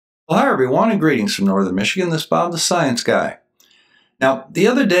Well, hi everyone, and greetings from Northern Michigan. This is Bob the Science Guy. Now, the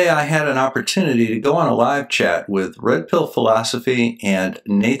other day I had an opportunity to go on a live chat with Red Pill Philosophy and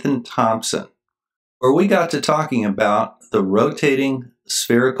Nathan Thompson, where we got to talking about the rotating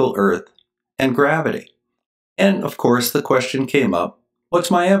spherical Earth and gravity. And of course, the question came up, what's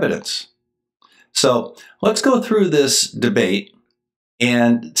my evidence? So let's go through this debate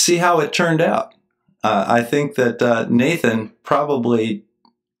and see how it turned out. I think that Nathan probably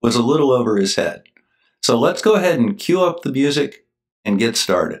was a little over his head. So let's go ahead and cue up the music and get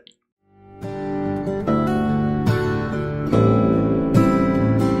started.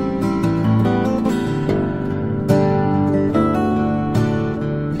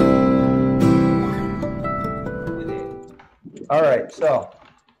 All right, so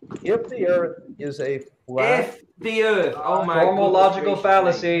if the Earth is a flat... If the Earth, oh my Formal logical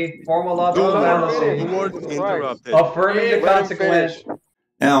fallacy, formal logical fallacy, affirming the consequence.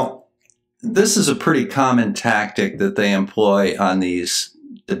 Now, this is a pretty common tactic that they employ on these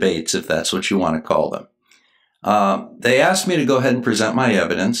debates, if that's what you want to call them. They asked me to go ahead and present my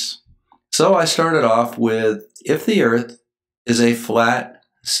evidence. So I started off with, if the Earth is a flat,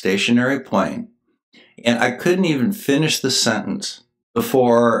 stationary plane, and I couldn't even finish the sentence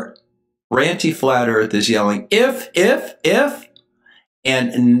before ranty Flat Earth is yelling, if,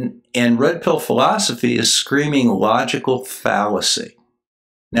 and Red Pill Philosophy is screaming logical fallacy.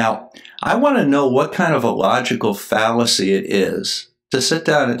 Now, I want to know what kind of a logical fallacy it is to sit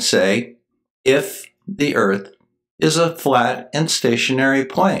down and say, if the Earth is a flat and stationary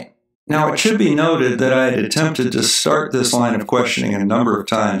plane. Now, it should be noted that I had attempted to start this line of questioning a number of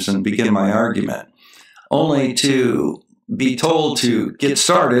times and begin my argument, only to be told to get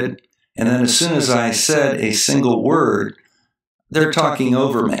started, and then as soon as I said a single word, they're talking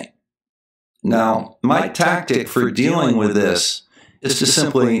over me. Now, my tactic for dealing with this is to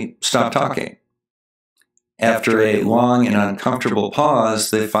simply stop talking. After a long and uncomfortable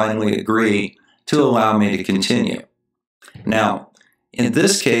pause, they finally agree to allow me to continue. Now, in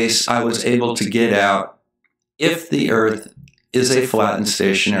this case, I was able to get out, if the Earth is a flat and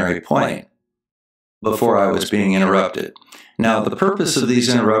stationary plane, before I was being interrupted. Now, the purpose of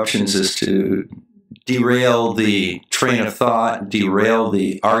these interruptions is to derail the train of thought, derail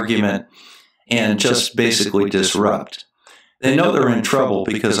the argument, and just basically disrupt. They know they're in trouble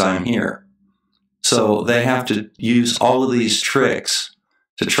because I'm here. So they have to use all of these tricks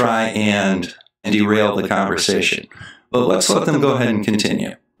to try and derail the conversation. But let's let them go ahead and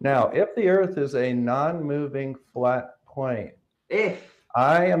continue. Now, if the Earth is a non-moving flat plane, If.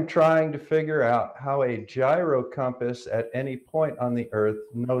 I am trying to figure out how a gyro compass at any point on the Earth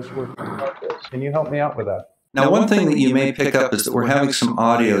knows where the Earth is. Can you help me out with that? Now, one thing that you may pick up is that we're having some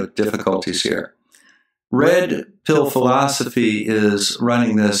audio difficulties here. Red Pill Philosophy is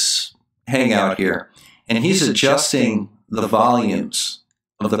running this hangout here, and he's adjusting the volumes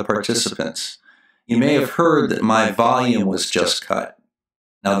of the participants. You may have heard that my volume was just cut.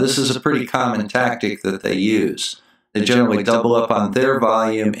 Now, this is a pretty common tactic that they use. They generally double up on their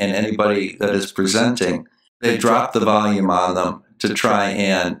volume, and anybody that is presenting, they drop the volume on them to try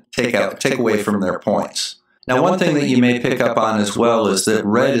and take away from their points. Now, one thing that you may pick up on as well is that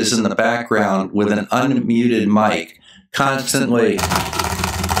Red is in the background with an unmuted mic, constantly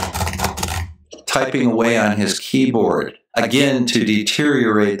typing away on his keyboard, again to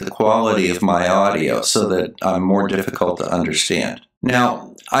deteriorate the quality of my audio so that I'm more difficult to understand.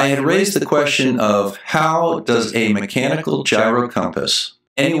 Now, I had raised the question of how does a mechanical gyro compass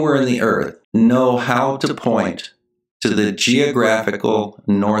anywhere in the Earth know how to point to the geographical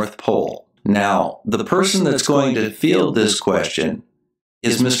North Pole? Now, the person that's going to field this question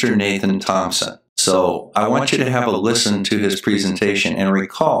is Mr. Nathan Thompson. So I want you to have a listen to his presentation and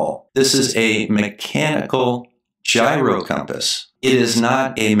recall, this is a mechanical gyro compass. It is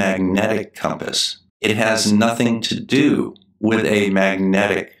not a magnetic compass. It has nothing to do with a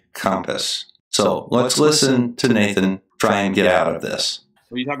magnetic compass. So let's listen to Nathan try and get out of this.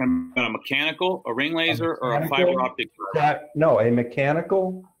 Are you talking about a mechanical, a ring laser, or a fiber optic? No, a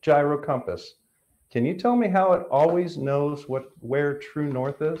mechanical gyro compass. Can you tell me how it always knows where true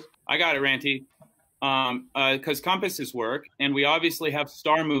north is? I got it, Ranty. Because compasses work, and we obviously have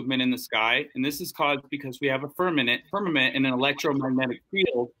star movement in the sky, and this is caused because we have a firmament and an electromagnetic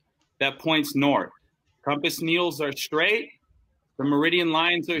field that points north. Compass needles are straight. The meridian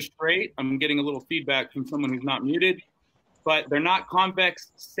lines are straight. I'm getting a little feedback from someone who's not muted, but they're not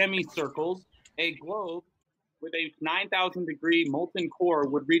convex semicircles. A globe with a 9,000 degree molten core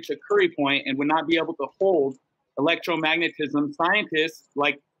would reach a Curie point and would not be able to hold electromagnetism. Scientists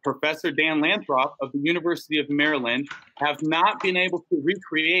like Professor Dan Lathrop of the University of Maryland have not been able to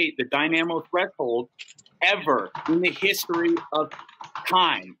recreate the dynamo threshold ever in the history of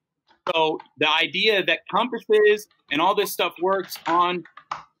time. So the idea that compasses and all this stuff works on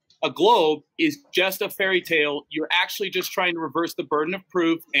a globe is just a fairy tale. You're actually just trying to reverse the burden of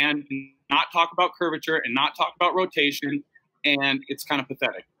proof and not talk about curvature and not talk about rotation, and it's kind of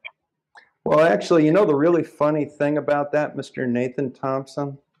pathetic. Well, actually, you know the really funny thing about that, Mr. Nathan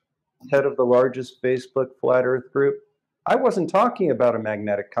Thompson, head of the largest Facebook flat earth group? I wasn't talking about a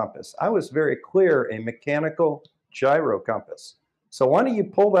magnetic compass. I was very clear, a mechanical gyro compass. So why don't you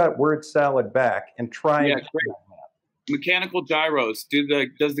pull that word salad back and try and mechanical gyros.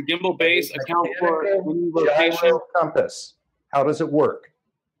 Does the gimbal base account for any rotation? Gyro compass. How does it work?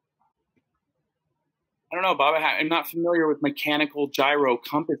 I don't know, Bob. I'm not familiar with mechanical gyro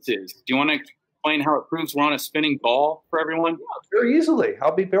compasses. Do you want to explain how it proves we're on a spinning ball for everyone? Very easily.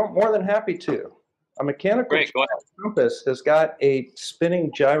 I'll be more than happy to. A mechanical gyro compass has got a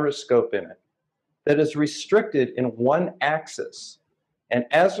spinning gyroscope in it that is restricted in one axis. And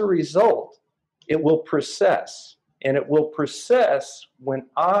as a result, it will precess. And it will precess when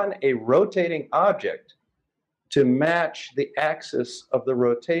on a rotating object to match the axis of the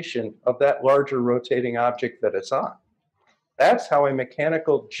rotation of that larger rotating object that it's on. That's how a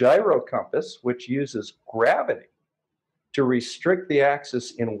mechanical gyro compass, which uses gravity to restrict the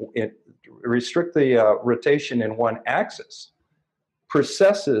axis restrict the rotation in one axis,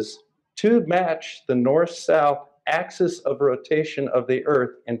 precesses to match the north-south axis of rotation of the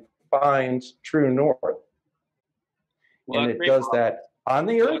Earth and finds true north. Well, and it does that on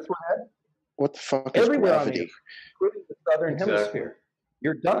the Earth, what the fuck is gravity? Including the southern hemisphere.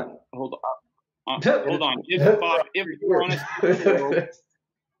 You're done. Hold on. Hold on. If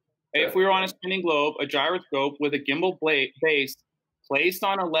we were on a spinning globe, a gyroscope with a gimbal base placed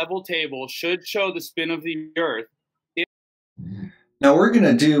on a level table should show the spin of the Earth. Now we're going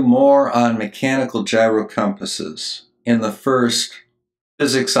to do more on mechanical gyro compasses in the first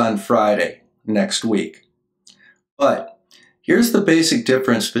Physics on Friday next week. But here's the basic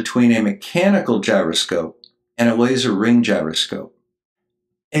difference between a mechanical gyroscope and a laser ring gyroscope.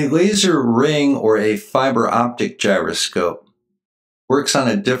 A laser ring or a fiber optic gyroscope works on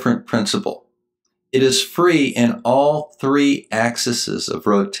a different principle. It is free in all three axes of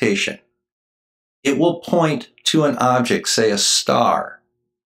rotation. It will point to an object, say a star,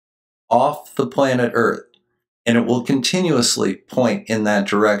 off the planet Earth, and it will continuously point in that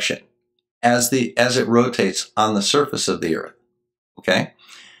direction as it rotates on the surface of the Earth. Okay?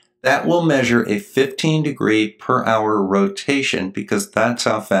 That will measure a 15-degree per hour rotation because that's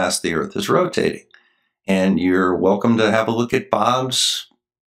how fast the Earth is rotating. And you're welcome to have a look at Bob's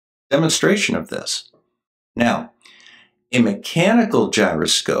demonstration of this. Now, a mechanical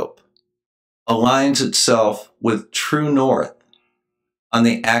gyroscope aligns itself with true north on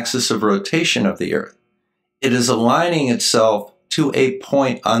the axis of rotation of the Earth. It is aligning itself to a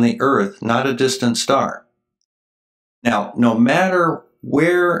point on the Earth, not a distant star. Now, no matter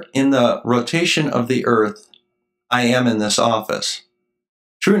where in the rotation of the Earth I am in this office,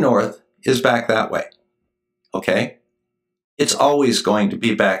 true north is back that way. Okay? It's always going to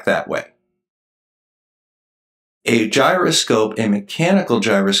be back that way. A gyroscope, a mechanical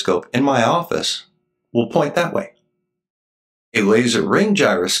gyroscope in my office will point that way. A laser ring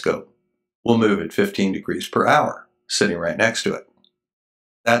gyroscope will move at 15 degrees per hour, sitting right next to it.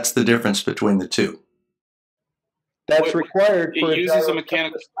 That's the difference between the two. That's required for it uses a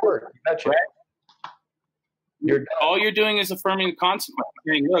mechanical sport. All you're doing is affirming the consequence.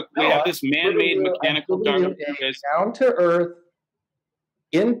 Saying, look, we have this man-made mechanical gyroscope. Down to earth,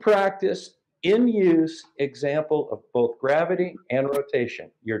 in practice, in use example of both gravity and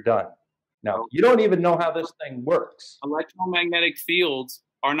rotation. You're done. Now, you don't even know how this thing works. Electromagnetic fields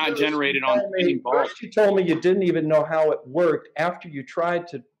are not generated on spinning balls. First, you told me you didn't even know how it worked after you tried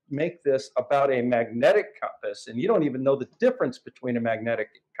to make this about a magnetic compass, and you don't even know the difference between a magnetic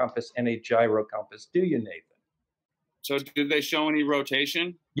compass and a gyro compass, do you, Nathan? So did they show any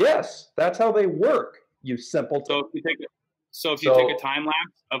rotation? Yes, that's how they work, you simpleton. So if you take a time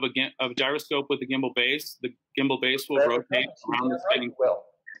lapse of a gyroscope with a gimbal base, the gimbal base will rotate around the spinning wheel.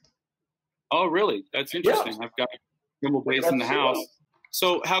 Oh, really? That's interesting. Yeah. I've got a gimbal base in the house.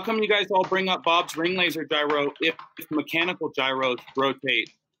 So how come you guys all bring up Bob's ring laser gyro if mechanical gyros rotate?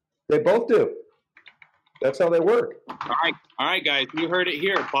 They both do. That's how they work. All right, guys. You heard it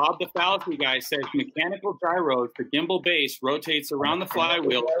here. Bob the fallacy guy says mechanical gyros, the gimbal base rotates around the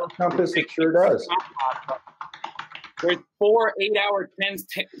flywheel. Compass, it sure does. There's 4 8-hour,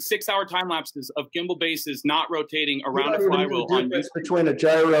 6-hour time lapses of gimbal bases not rotating around a flywheel. The difference between a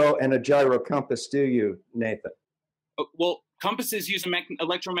gyro and a gyro compass, do you, Nathan? Well, compasses use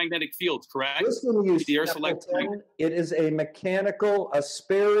electromagnetic fields, correct? Listen, it is a mechanical, a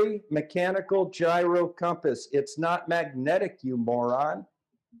Sperry mechanical gyro compass. It's not magnetic, you moron.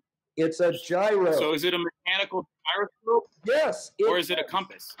 It's a gyro. So is it a mechanical gyroscope? Yes. Or is it a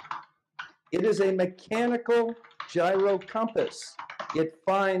compass? It is a mechanical gyro compass. It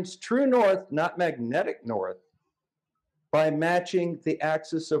finds true north, not magnetic north, by matching the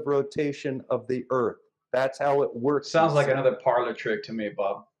axis of rotation of the Earth. That's how it works. Sounds like another parlor trick to me,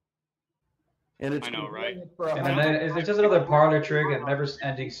 Bob. And it's I know, right? And then it's just another parlor trick, a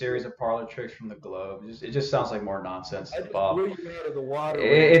never-ending series of parlor tricks from the globe. It just sounds like more nonsense, Bob.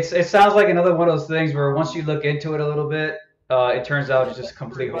 It sounds like another one of those things where once you look into it a little bit, it turns out it's just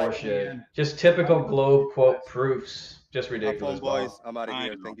complete horseshit. Just typical globe quote proofs. Just ridiculous. Boys, I'm out of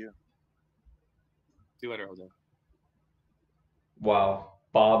here. Thank you. See you later, Jose. Wow,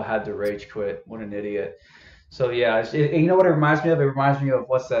 Bob had to rage quit. What an idiot. So yeah, you know what it reminds me of? It reminds me of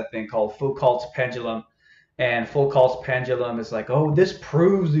what's that thing called? Foucault's pendulum. And Foucault's pendulum is like, oh, this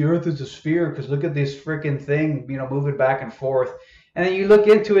proves the Earth is a sphere because look at this freaking thing, you know, moving back and forth. And then you look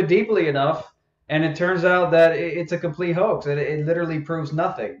into it deeply enough, and it turns out that it's a complete hoax. It literally proves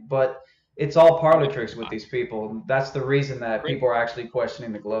nothing. But it's all parlor tricks with these people. That's the reason that people are actually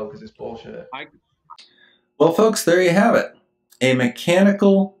questioning the globe, because it's bullshit. Well, folks, there you have it. A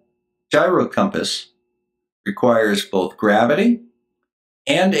mechanical gyro compass requires both gravity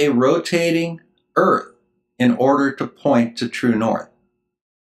and a rotating Earth in order to point to true north.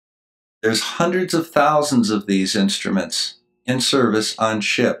 There's hundreds of thousands of these instruments in service on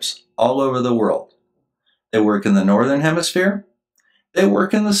ships all over the world. They work in the northern hemisphere. They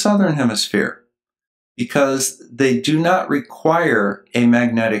work in the southern hemisphere because they do not require a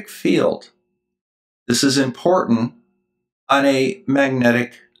magnetic field. This is important on a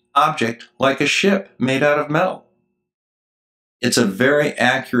magnetic object like a ship made out of metal. It's a very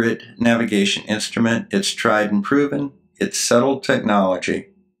accurate navigation instrument. It's tried and proven. It's settled technology,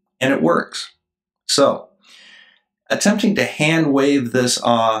 and it works. So, attempting to hand wave this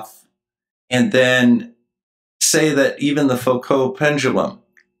off and then say that even the Foucault pendulum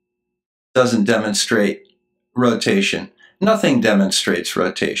doesn't demonstrate rotation. Nothing demonstrates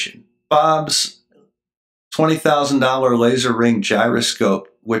rotation. Bob's $20,000 laser ring gyroscope,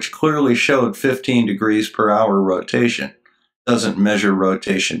 which clearly showed 15 degrees per hour rotation, doesn't measure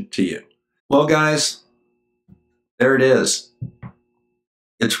rotation to you. Well, guys, there it is.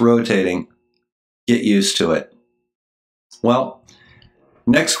 It's rotating. Get used to it. Well,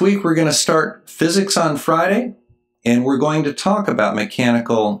 next week we're going to start physics on Friday, and we're going to talk about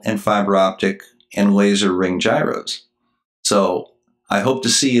mechanical and fiber optic and laser ring gyros. So I hope to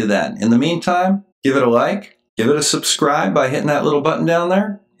see you then. In the meantime, give it a like, give it a subscribe by hitting that little button down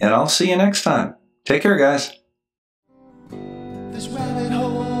there, and I'll see you next time. Take care, guys. This rabbit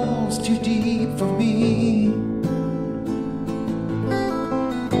hole's too deep for me.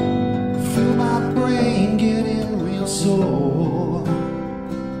 Feel my brain getting real sore.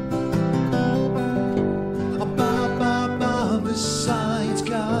 Above, this science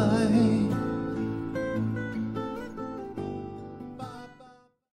guy.